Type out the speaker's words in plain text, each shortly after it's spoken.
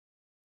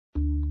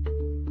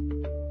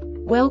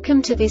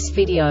Welcome to this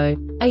video.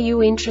 Are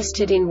you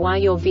interested in why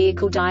your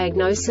vehicle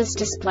diagnosis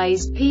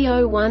displays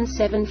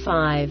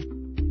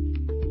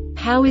P0175?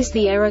 How is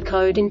the error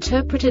code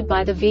interpreted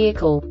by the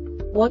vehicle?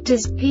 What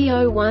does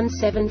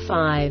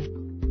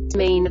P0175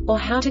 mean, or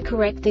how to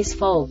correct this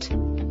fault?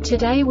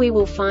 Today we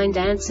will find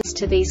answers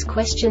to these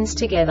questions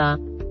together.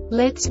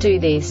 Let's do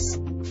this.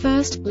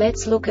 First,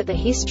 let's look at the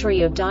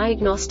history of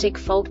diagnostic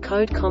fault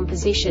code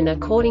composition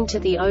according to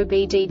the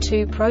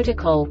OBD2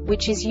 protocol,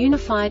 which is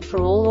unified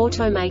for all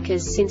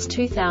automakers since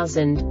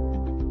 2000.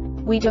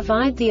 We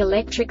divide the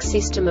electric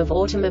system of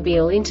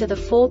automobile into the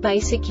four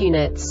basic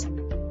units: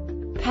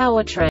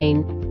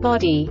 powertrain,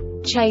 body,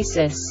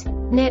 chassis,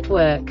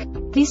 network.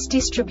 This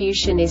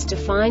distribution is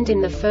defined in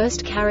the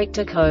first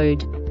character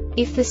code.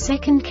 If the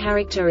second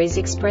character is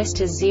expressed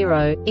as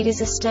 0, it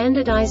is a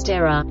standardized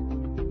error.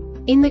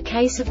 In the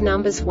case of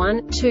numbers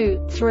 1,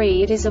 2,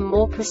 3, it is a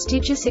more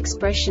prestigious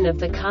expression of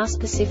the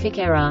car-specific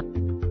error.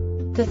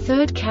 The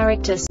third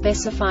character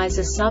specifies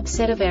a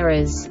subset of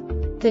errors.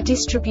 The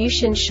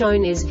distribution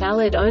shown is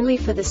valid only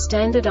for the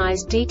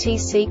standardized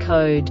DTC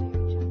code.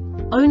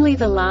 Only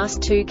the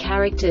last two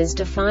characters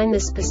define the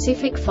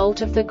specific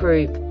fault of the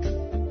group.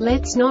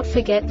 Let's not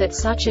forget that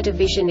such a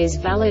division is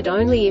valid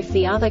only if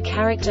the other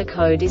character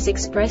code is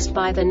expressed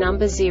by the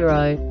number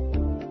 0.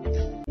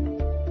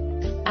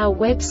 Our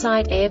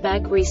website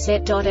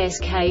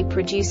airbagreset.sk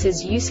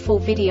produces useful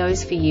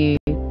videos for you.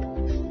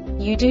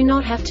 You do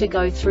not have to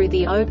go through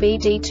the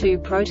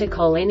OBD2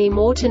 protocol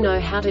anymore to know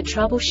how to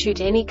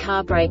troubleshoot any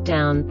car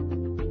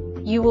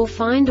breakdown. You will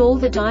find all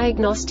the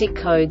diagnostic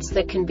codes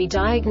that can be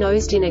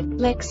diagnosed in a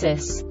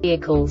Lexus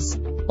vehicles.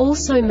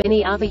 Also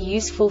many other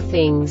useful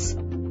things.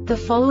 The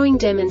following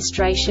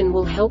demonstration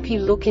will help you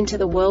look into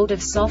the world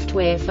of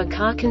software for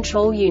car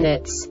control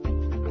units.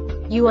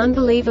 You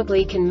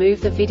unbelievably can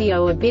move the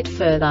video a bit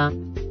further.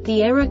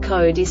 The error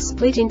code is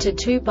split into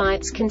 2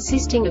 bytes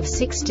consisting of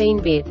 16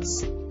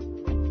 bits.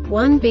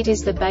 1 bit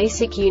is the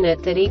basic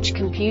unit that each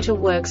computer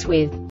works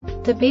with.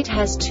 The bit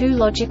has 2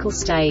 logical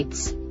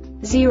states: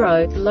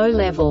 0, low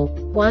level,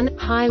 1,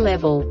 high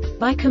level.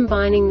 By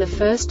combining the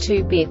first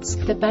 2 bits,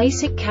 the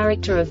basic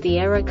character of the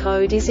error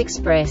code is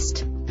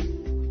expressed.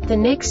 The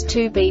next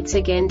 2 beats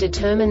again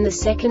determine the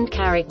second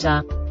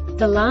character.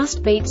 The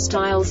last beat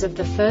styles of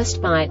the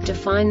first byte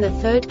define the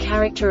third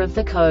character of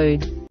the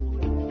code.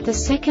 The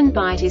second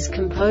byte is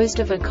composed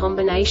of a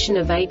combination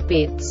of 8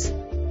 bits.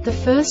 The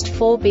first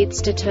 4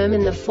 bits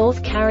determine the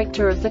fourth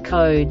character of the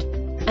code.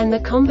 And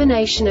the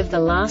combination of the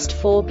last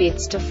 4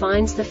 bits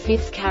defines the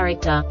fifth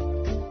character.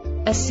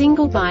 A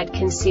single byte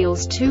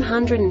conceals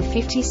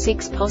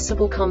 256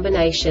 possible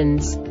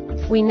combinations.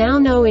 We now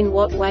know in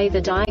what way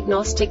the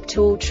diagnostic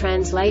tool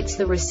translates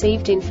the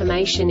received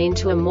information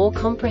into a more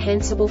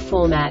comprehensible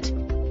format.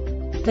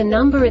 The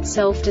number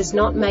itself does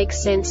not make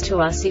sense to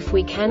us if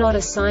we cannot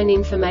assign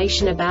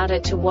information about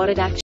it to what it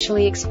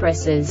actually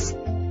expresses.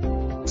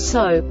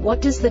 So,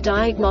 what does the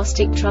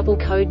Diagnostic Trouble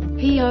Code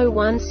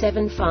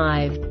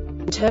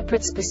P0175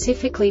 interpret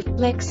specifically for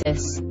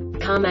Lexus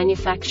car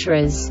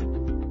manufacturers?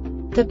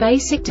 The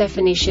basic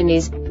definition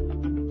is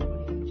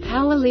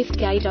power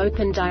liftgate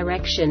open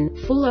direction,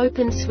 full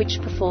open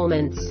switch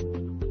performance.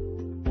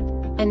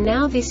 And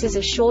now this is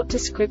a short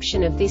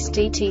description of this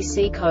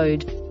DTC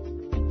code.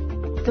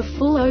 The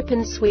full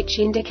open switch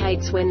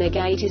indicates when the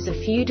gate is a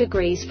few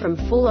degrees from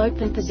full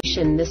open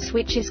position. The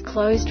switch is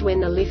closed when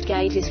the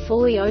liftgate is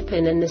fully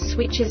open, and the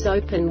switch is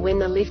open when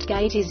the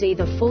liftgate is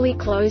either fully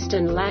closed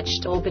and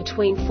latched or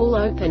between full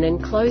open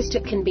and closed.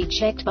 It can be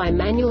checked by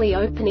manually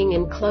opening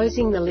and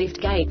closing the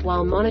liftgate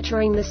while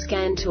monitoring the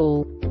scan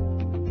tool.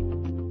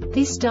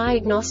 This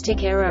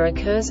diagnostic error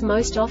occurs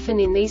most often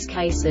in these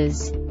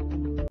cases: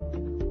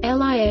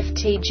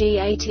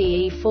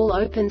 Liftgate full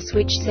open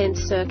switch sense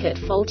circuit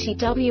faulty,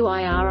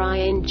 wiringpower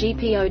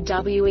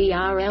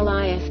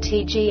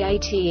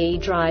liftgate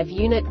drive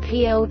unit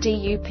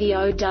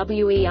PLDUPOWER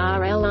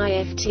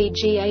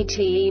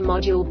liftgate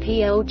module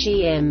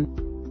PLGM.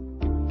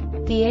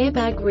 The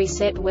Airbag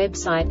Reset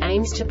website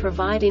aims to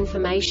provide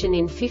information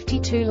in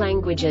 52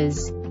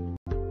 languages.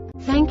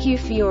 Thank you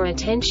for your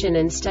attention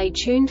and stay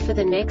tuned for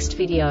the next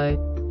video.